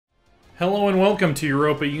Hello and welcome to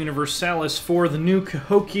Europa Universalis for the new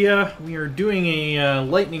Cahokia. We are doing a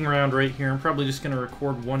lightning round right here. I'm probably just going to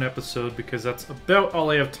record one episode because that's about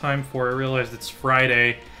all I have time for. I realized it's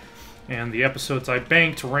Friday and the episodes I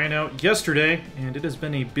banked ran out yesterday, and it has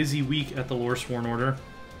been a busy week at the Loresworn Order.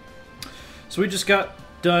 So we just got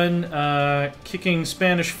done kicking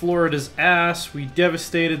Spanish Florida's ass. We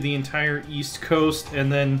devastated the entire East Coast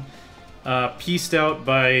and then pieced out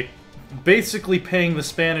by basically paying the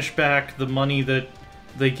Spanish back the money that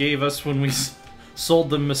they gave us when we sold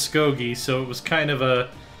them Muskogee. So it was kind of a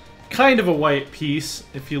white piece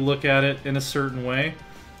if you look at it in a certain way.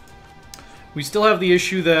 We still have the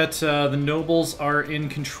issue that the nobles are in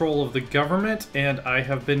control of the government, and I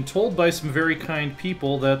have been told by some very kind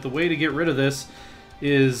people that the way to get rid of this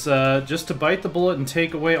is just to bite the bullet and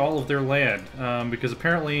take away all of their land, because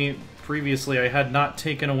apparently previously I had not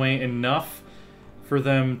taken away enough for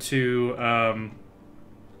them to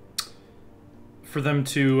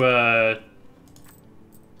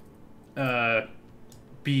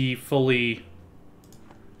be fully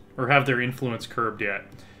or have their influence curbed yet.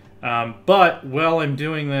 But while I'm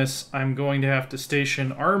doing this, I'm going to have to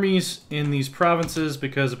station armies in these provinces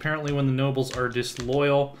because apparently when the nobles are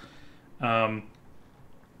disloyal,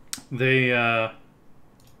 they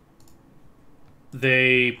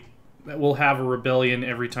will have a rebellion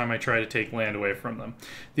every time I try to take land away from them.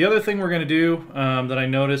 The other thing we're going to do that I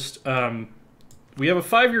noticed, we have a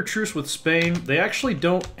 5-year truce with Spain. They actually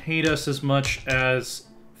don't hate us as much as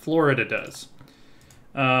Florida does.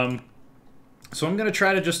 So I'm going to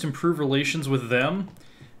try to just improve relations with them,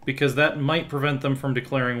 because that might prevent them from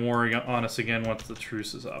declaring war on us again once the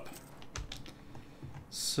truce is up.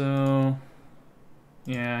 So,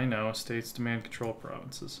 yeah, I know, states demand control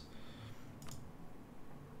provinces.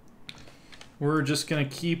 We're just going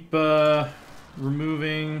to keep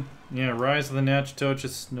removing, Rise of the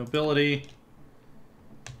Natchitoches nobility.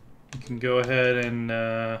 You can go ahead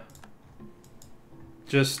and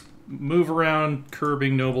just move around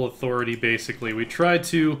curbing noble authority, basically. We tried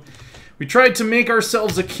to make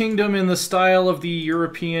ourselves a kingdom in the style of the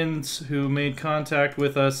Europeans who made contact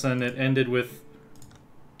with us, and it ended with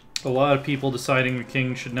a lot of people deciding the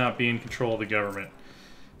king should not be in control of the government.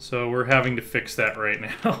 So we're having to fix that right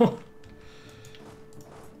now.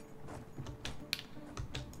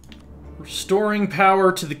 Restoring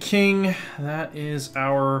power to the king, that is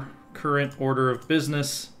our current order of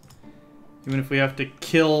business. Even if we have to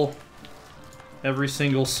kill every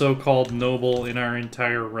single so-called noble in our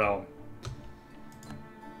entire realm.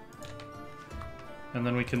 And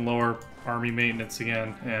then we can lower army maintenance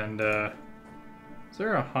again. And, is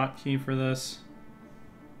there a hotkey for this?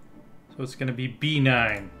 So it's going to be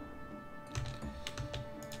B9.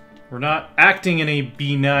 We're not acting in a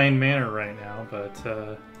B9 manner right now, but,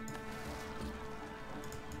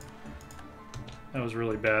 that was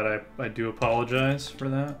really bad. I do apologize for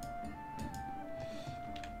that.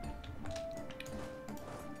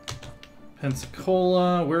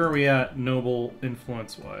 Pensacola, where are we at noble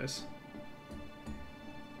influence-wise?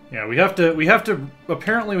 Yeah,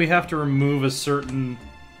 apparently we have to remove a certain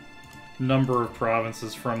number of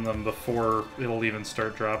provinces from them before it'll even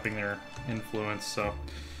start dropping their influence, so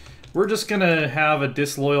we're just gonna have a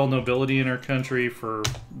disloyal nobility in our country for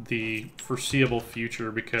the foreseeable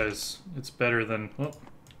future because it's better than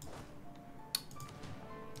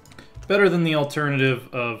the alternative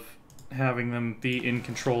of having them be in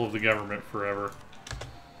control of the government forever.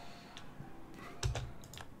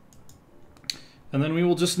 And then we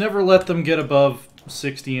will just never let them get above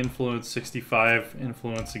 60 influence, 65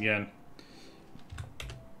 influence again.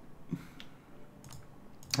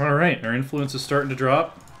 Alright, our influence is starting to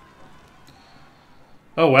drop.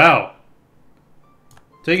 Oh, wow.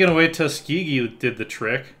 Taking away Tuskegee did the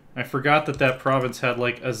trick. I forgot that that province had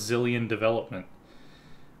like a zillion development.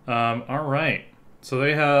 Alright. So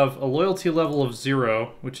they have a loyalty level of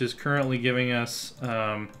 0, which is currently giving us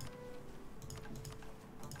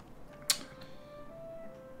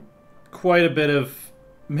quite a bit of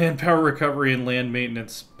manpower recovery and land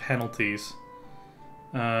maintenance penalties.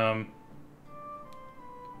 Yeah.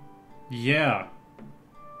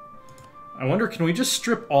 I wonder, can we just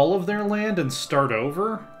strip all of their land and start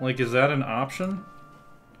over? Like, is that an option?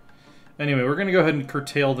 Anyway, we're going to go ahead and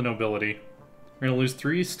curtail the nobility. We're going to lose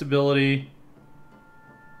 3 stability.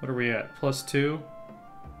 What are we at? +2?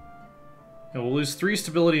 Yeah, we'll lose 3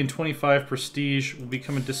 stability and 25 prestige. We'll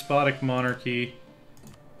become a despotic monarchy.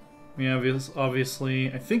 We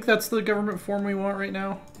obviously... I think that's the government form we want right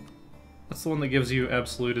now. That's the one that gives you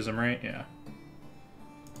absolutism, right? Yeah.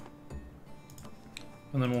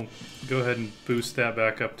 And then we'll go ahead and boost that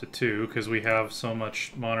back up to 2, because we have so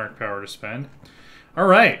much monarch power to spend.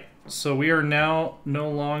 Alright, so we are now no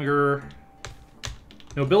longer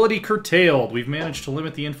nobility curtailed. We've managed to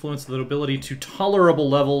limit the influence of the nobility to tolerable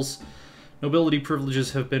levels. Nobility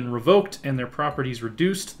privileges have been revoked and their properties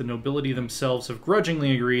reduced. The nobility themselves have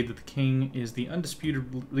grudgingly agreed that the king is the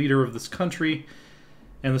undisputed leader of this country,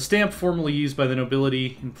 and the stamp formerly used by the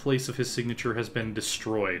nobility in place of his signature has been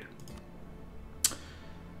destroyed.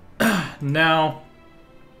 Now,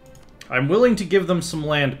 I'm willing to give them some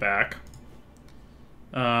land back.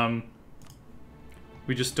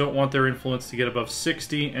 We just don't want their influence to get above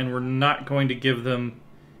 60, and we're not going to give them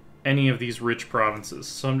any of these rich provinces.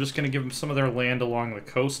 So I'm just going to give them some of their land along the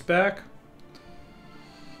coast back.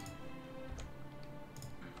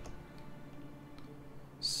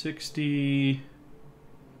 $60,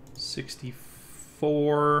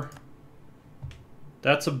 64.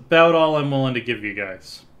 That's about all I'm willing to give you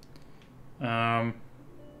guys. They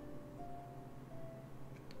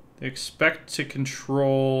expect to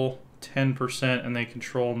control 10% and they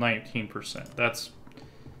control 19%.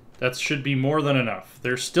 That should be more than enough.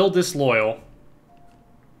 They're still disloyal.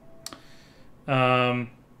 Past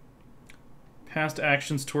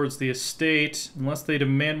actions towards the estate, unless they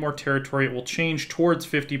demand more territory, it will change towards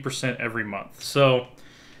 50% every month. So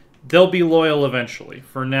they'll be loyal eventually.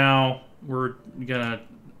 For now, we're gonna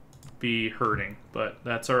be hurting, but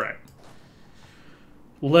that's all right.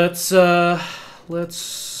 Let's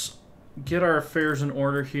get our affairs in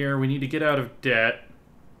order here. We need to get out of debt.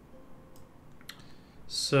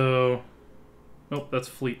 So, nope, that's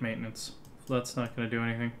fleet maintenance. That's not going to do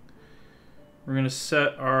anything. We're going to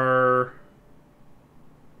set our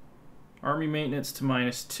army maintenance to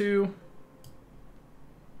 -2.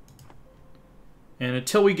 And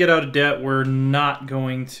until we get out of debt, we're not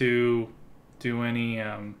going to do any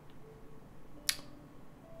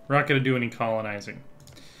colonizing.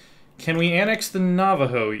 Can we annex the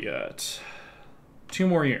Navajo yet? 2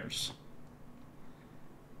 more years.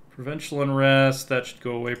 Provincial unrest, that should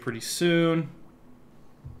go away pretty soon.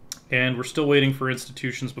 And we're still waiting for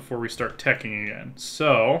institutions before we start teching again.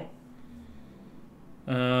 So,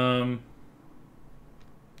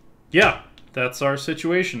 yeah, that's our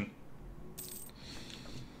situation.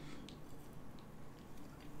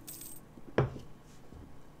 And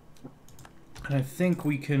I think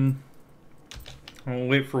we can... I'll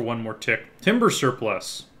wait for one more tick. Timber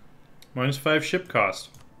surplus. -5 ship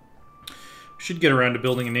cost. We should get around to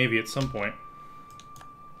building a navy at some point.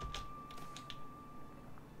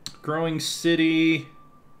 Growing city.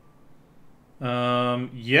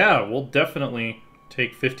 Yeah, we'll definitely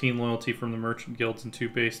take 15 loyalty from the merchant guilds and 2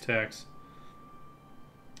 base tax.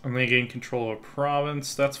 And they gain control of a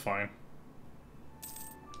province. That's fine.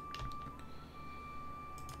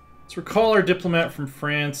 Let's recall our diplomat from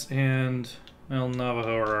France, and well,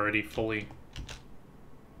 Navajo are already fully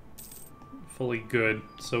good,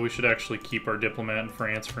 so we should actually keep our diplomat in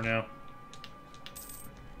France for now.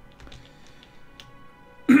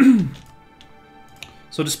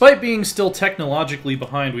 So despite being still technologically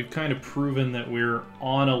behind, we've kind of proven that we're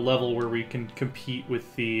on a level where we can compete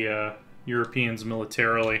with the Europeans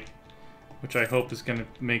militarily, which I hope is going to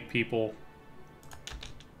make people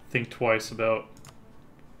think twice about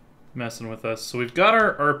messing with us. So we've got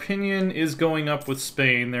our opinion is going up with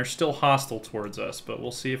Spain. They're still hostile towards us, but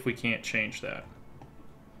we'll see if we can't change that.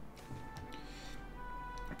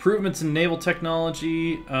 Improvements in naval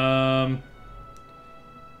technology.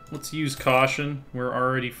 Let's use caution. We're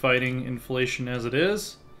already fighting inflation as it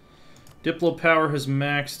is. Diplo power has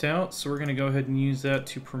maxed out, so we're going to go ahead and use that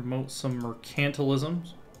to promote some mercantilism.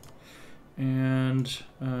 And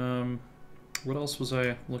what else was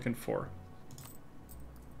I looking for?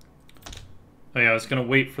 Oh yeah, I was going to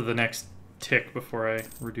wait for the next tick before I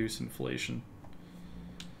reduce inflation.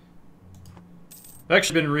 I've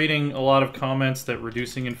actually been reading a lot of comments that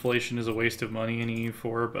reducing inflation is a waste of money in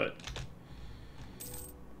EU4, but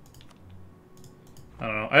I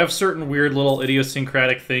don't know. I have certain weird little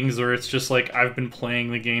idiosyncratic things where it's just like I've been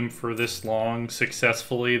playing the game for this long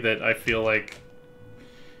successfully that I feel like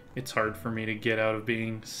it's hard for me to get out of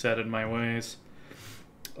being set in my ways.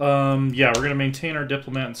 Yeah, we're going to maintain our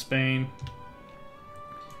diplomat in Spain.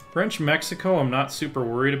 French Mexico, I'm not super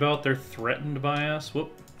worried about. They're threatened by us.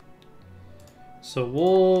 Whoop. So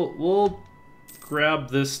we'll grab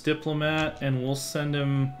this diplomat and we'll send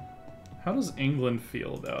him... How does England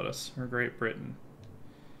feel about us? Or Great Britain?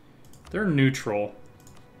 They're neutral.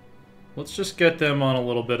 Let's just get them on a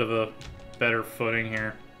little bit of a better footing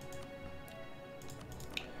here.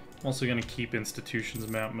 I'm also going to keep institutions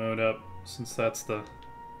map mode up, since that's the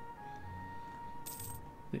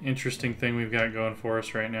interesting thing we've got going for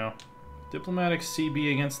us right now. Diplomatic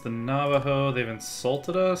CB against the Navajo. They've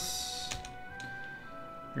insulted us.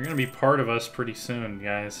 You're gonna be part of us pretty soon,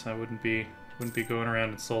 guys. I wouldn't be going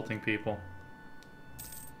around insulting people.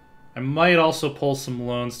 I might also pull some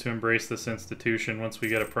loans to embrace this institution once we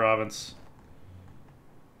get a province.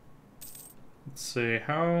 Let's see,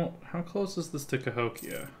 how close is this to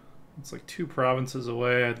Cahokia? It's like 2 provinces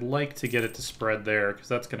away. I'd like to get it to spread there, because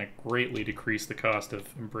that's going to greatly decrease the cost of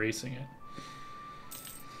embracing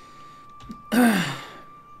it.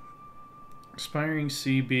 Expiring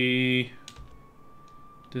CB,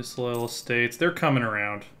 disloyal estates, they're coming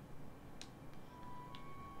around.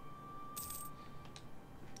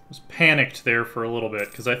 I was panicked there for a little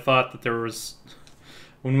bit, because I thought that there was...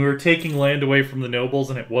 When we were taking land away from the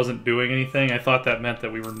nobles and it wasn't doing anything, I thought that meant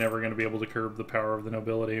that we were never going to be able to curb the power of the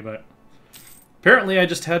nobility, but... Apparently I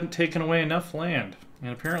just hadn't taken away enough land.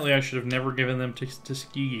 And apparently I should have never given them to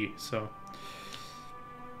Tuskegee, so...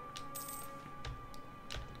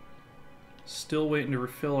 Still waiting to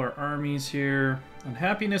refill our armies here.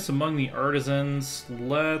 Unhappiness among the artisans.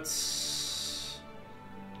 Let's...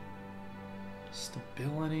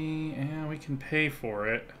 Stability... Yeah, we can pay for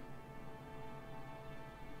it.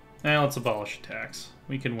 Now let's abolish a tax.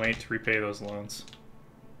 We can wait to repay those loans.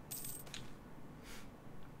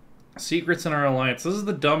 Secrets in our alliance. This is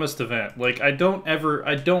the dumbest event. Like, I don't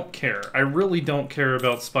care. I really don't care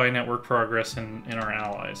about spy network progress in our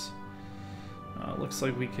allies. Looks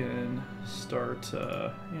like we can start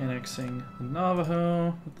annexing the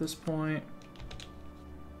Navajo at this point.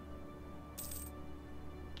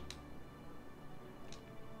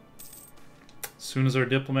 As soon as our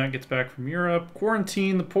diplomat gets back from Europe,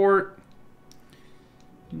 quarantine the port.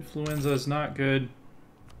 Influenza is not good.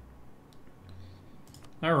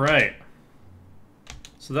 Alright.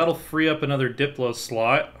 So that'll free up another Diplo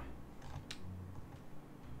slot.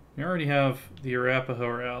 We already have the Arapaho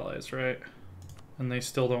our allies, right? And they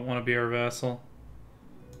still don't want to be our vassal.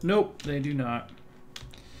 Nope, they do not.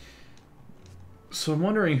 So I'm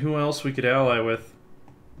wondering who else we could ally with.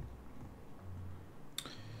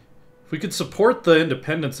 If we could support the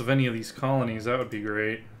independence of any of these colonies, that would be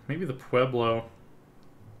great. Maybe the Pueblo.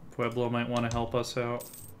 Pueblo might want to help us out.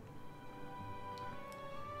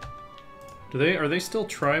 Are they still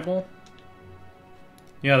tribal?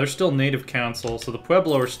 Yeah, they're still native council, so the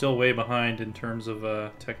Pueblo are still way behind in terms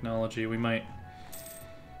of technology. We might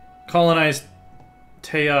colonize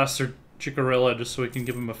Tejas or Chicarilla just so we can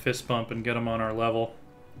give them a fist bump and get them on our level.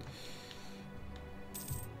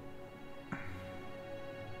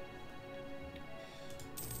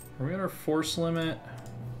 Are we at our force limit?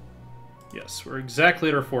 Yes, we're exactly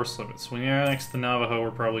at our force limit. So when you annex the Navajo,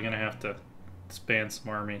 we're probably going to have to expand some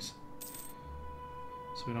armies.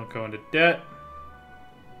 So we don't go into debt.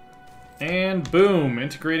 And boom,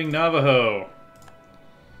 integrating Navajo.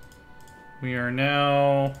 We are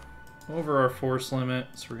now over our force limit,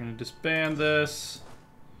 so we're going to disband this.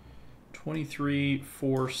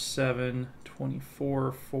 23-4-7,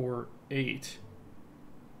 24-4-8.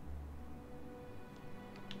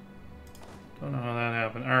 Don't know how that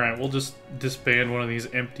happened. Alright, we'll just disband one of these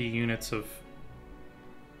empty units of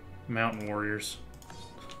mountain warriors.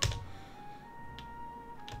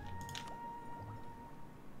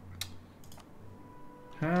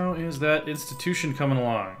 How is that institution coming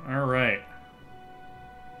along? Alright.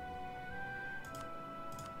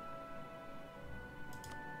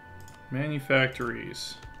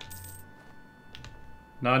 Manufactories.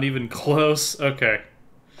 Not even close? Okay.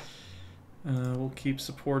 We'll keep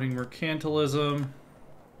supporting mercantilism.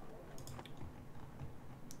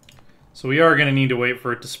 So we are going to need to wait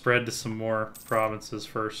for it to spread to some more provinces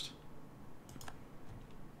first.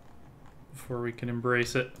 Before we can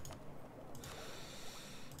embrace it.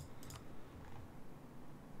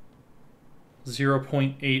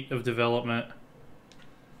 .8 of development.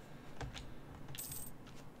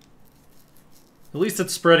 At least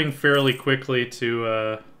it's spreading fairly quickly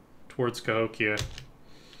to towards Cahokia.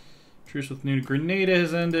 Truce with New Granada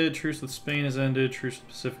has ended. Truce with Spain has ended. Truce with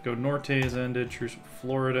Pacifico Norte has ended. Truce with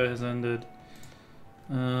Florida has ended.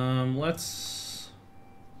 Let's...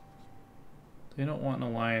 They don't want an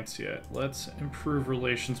alliance yet. Let's improve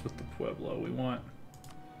relations with the Pueblo. We want...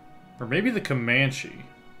 Or maybe the Comanche.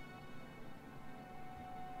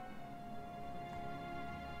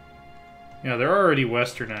 Yeah, they're already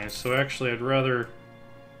westernized, so actually I'd rather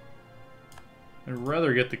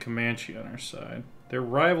get the Comanche on our side. They're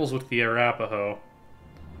rivals with the Arapaho.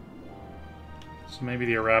 So maybe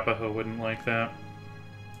the Arapaho wouldn't like that.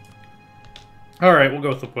 Alright, we'll go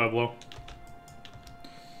with the Pueblo.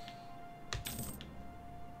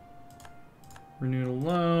 Renewed a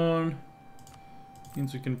loan.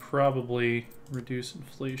 Means we can probably reduce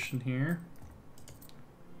inflation here.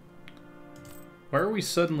 Why are we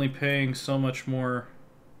suddenly paying so much more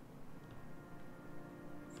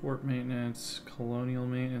Fort maintenance, colonial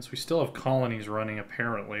maintenance. We still have colonies running,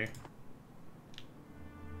 apparently.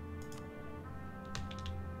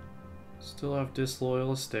 Still have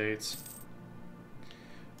disloyal estates.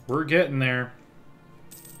 We're getting there.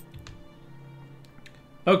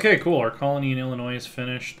 Okay, cool. Our colony in Illinois is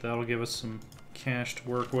finished. That'll give us some cash to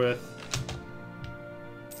work with.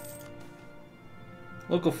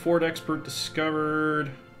 Local fort expert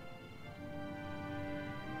discovered.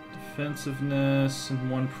 Defensiveness in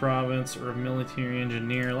one province or a military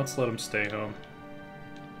engineer. Let's let him stay home.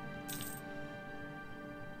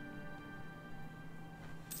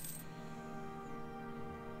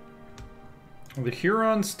 Are the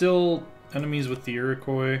Hurons still enemies with the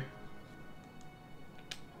Iroquois?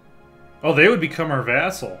 Oh, they would become our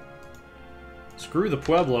vassal. Screw the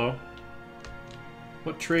Pueblo.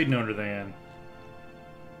 What trade note are they in?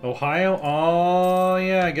 Ohio? Oh,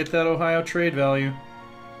 yeah, I get that Ohio trade value.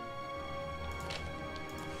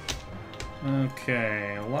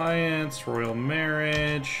 Okay, alliance, royal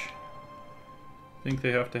marriage. I think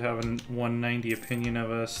they have to have a 190 opinion of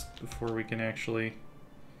us before we can actually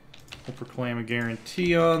proclaim a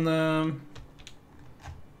guarantee on them.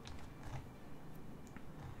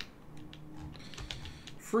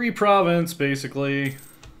 Free province, basically.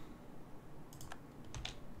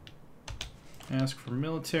 Ask for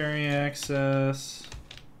military access.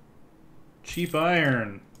 Cheap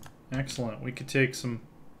iron. Excellent. We could take some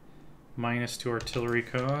minus to artillery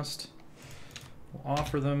cost. We'll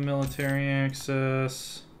offer them military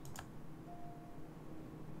access.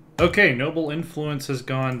 Okay, noble influence has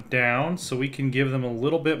gone down, so we can give them a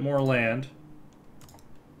little bit more land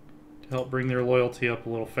to help bring their loyalty up a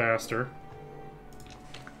little faster.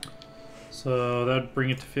 So that would bring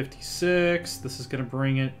it to 56. This is going to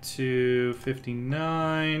bring it to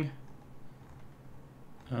 59.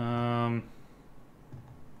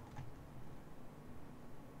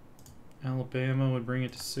 Alabama would bring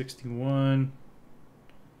it to 61.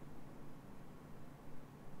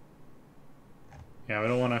 Yeah, we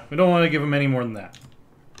don't want to give them any more than that.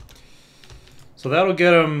 So that'll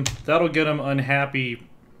get them unhappy,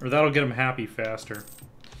 or that'll get them happy faster.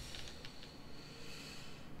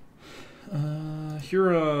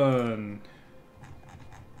 Huron.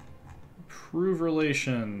 Improve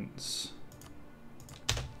relations.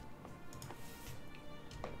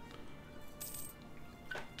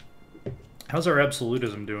 How's our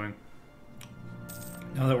absolutism doing?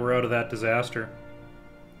 Now that we're out of that disaster.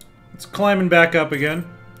 It's climbing back up again.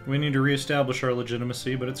 We need to reestablish our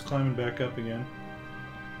legitimacy, but it's climbing back up again.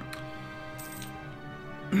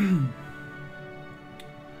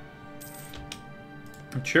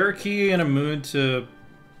 Cherokee in a mood to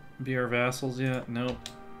be our vassals yet? Nope.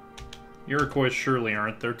 Iroquois surely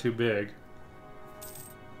aren't. They're too big.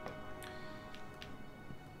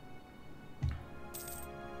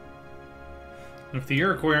 And if the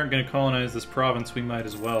Iroquois aren't going to colonize this province, we might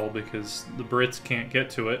as well, because the Brits can't get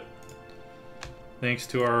to it. Thanks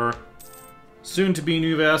to our soon-to-be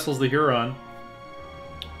new vassals, the Huron.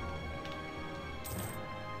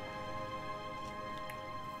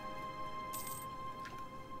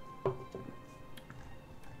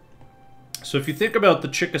 So if you think about the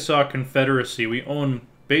Chickasaw Confederacy, we own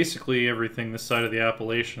basically everything this side of the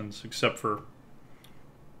Appalachians, except for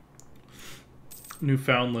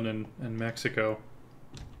Newfoundland and Mexico.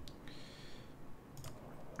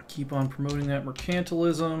 Keep on promoting that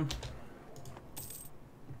mercantilism.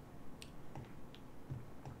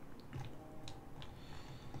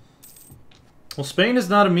 Well, Spain has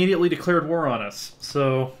not immediately declared war on us,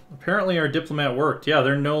 so apparently our diplomat worked. Yeah,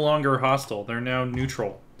 they're no longer hostile. They're now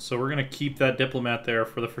neutral. So we're going to keep that diplomat there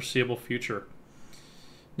for the foreseeable future.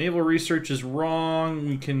 Naval research is wrong.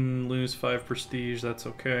 We can lose 5 prestige. That's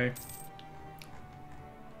okay.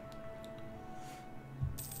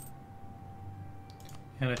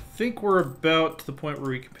 And I think we're about to the point where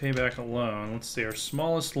we can pay back a loan. Let's see, our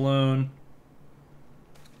smallest loan.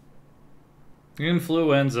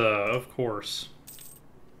 Influenza, of course.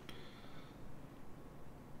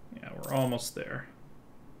 Yeah, we're almost there.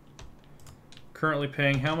 Currently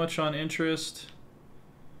paying how much on interest?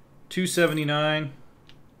 $279,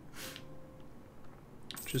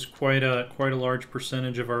 which is quite a large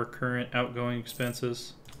percentage of our current outgoing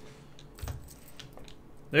expenses.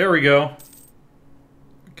 There we go.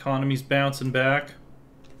 Economy's bouncing back.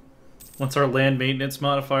 Once our land maintenance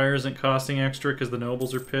modifier isn't costing extra because the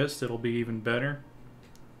nobles are pissed, it'll be even better.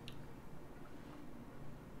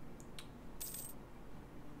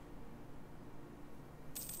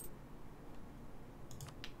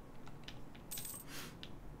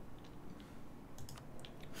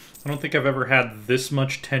 I don't think I've ever had this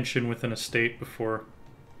much tension within a state before.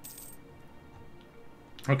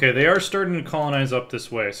 Okay, they are starting to colonize up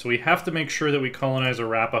this way, so we have to make sure that we colonize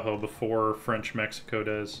Arapaho before French Mexico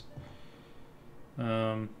does.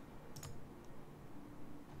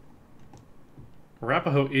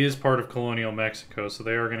 Arapaho is part of colonial Mexico, so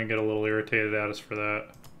they are going to get a little irritated at us for that.